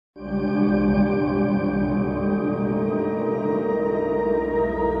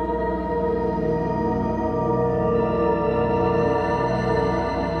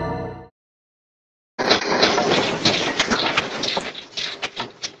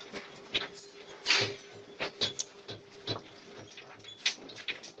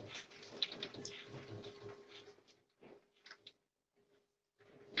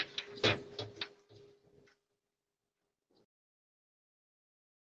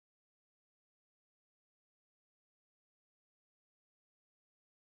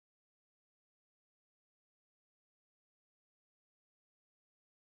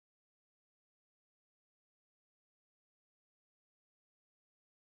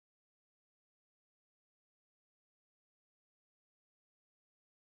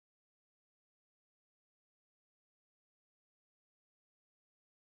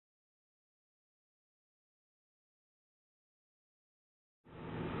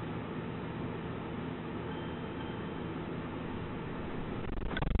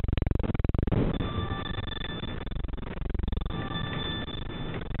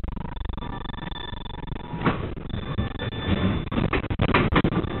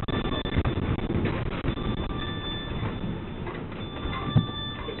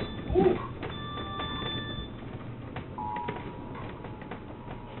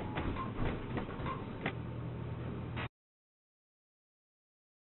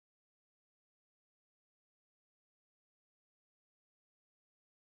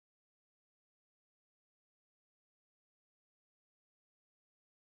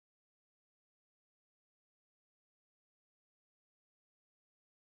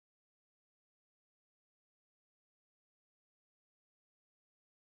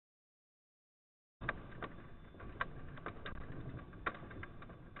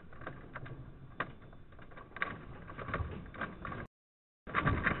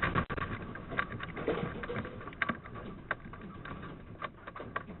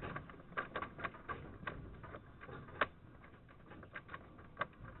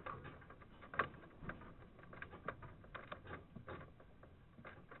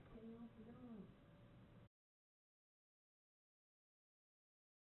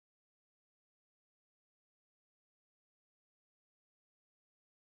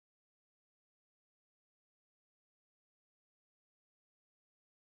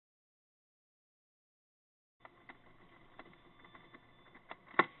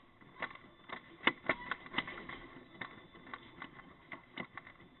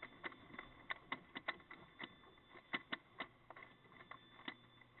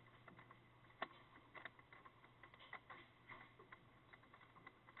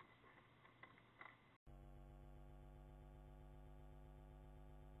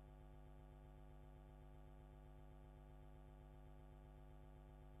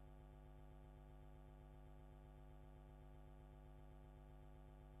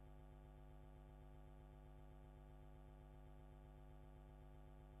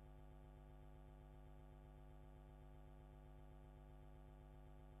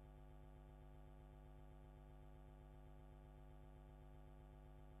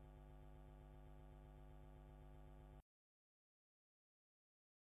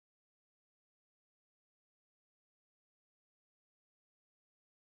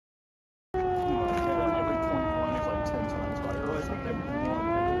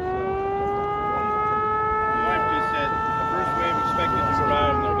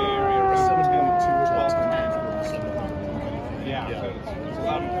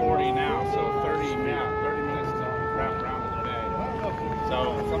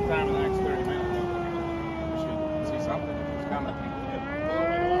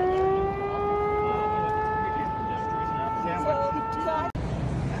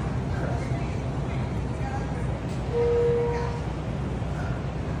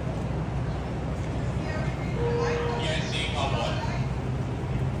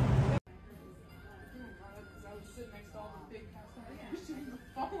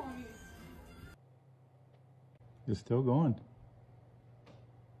It's still going.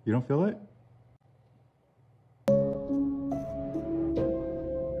 You don't feel it?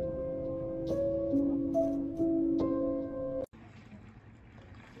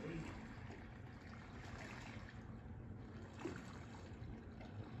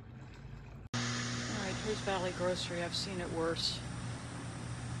 Alright, here's Valley Grocery. I've seen it worse.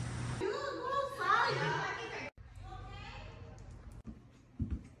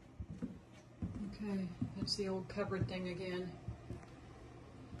 Okay, that's the old cupboard thing again.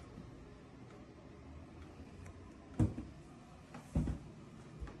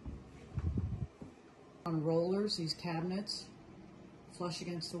 On rollers, these cabinets, flush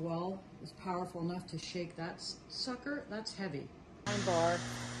against the wall was powerful enough to shake that sucker. That's heavy. Wine bar.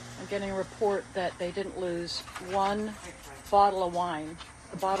 I'm getting a report that they didn't lose one bottle of wine.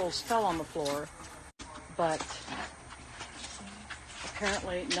 The bottles fell on the floor, but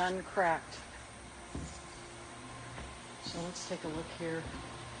apparently none cracked. So let's take a look here.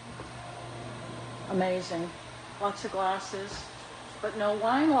 Amazing. Lots of glasses, but no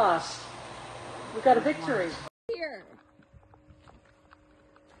wine lost. We got a victory. Here.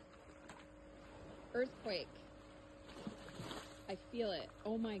 Earthquake. I feel it.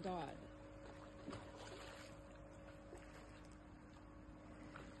 Oh my God.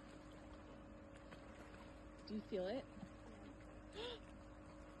 Do you feel it?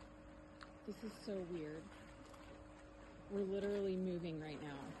 This is so weird. We're literally moving right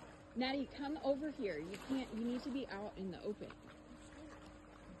now. Natty, come over here. You need to be out in the open.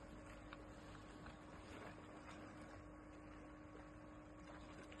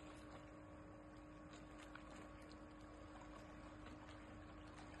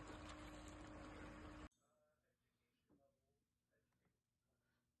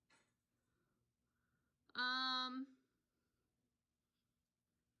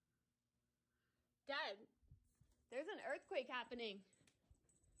 Dad, there's an earthquake happening.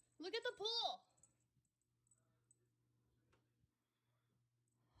 Look at the pool.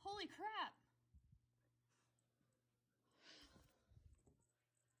 Holy crap.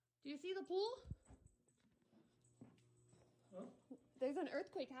 Do you see the pool? Huh? There's an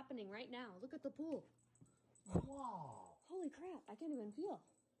earthquake happening right now. Look at the pool. Wow. Holy crap, I can't even feel.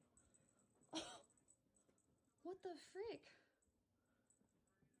 What the frick?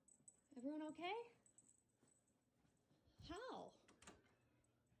 Everyone okay? How?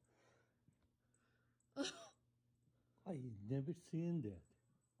 I never seen that.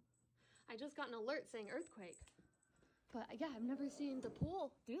 I just got an alert saying earthquake. But yeah, I've never seen the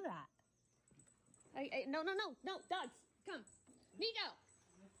pool do that. No, dogs, come. Nico!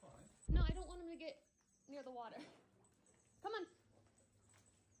 No, I don't want him to get near the water. Come on.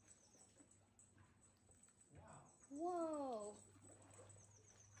 Whoa.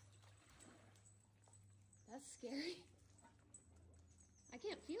 That's scary. I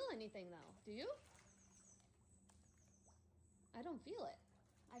can't feel anything though. Do you? I don't feel it.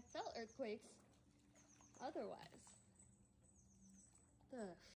 I felt earthquakes otherwise.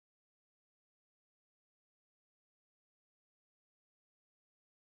 The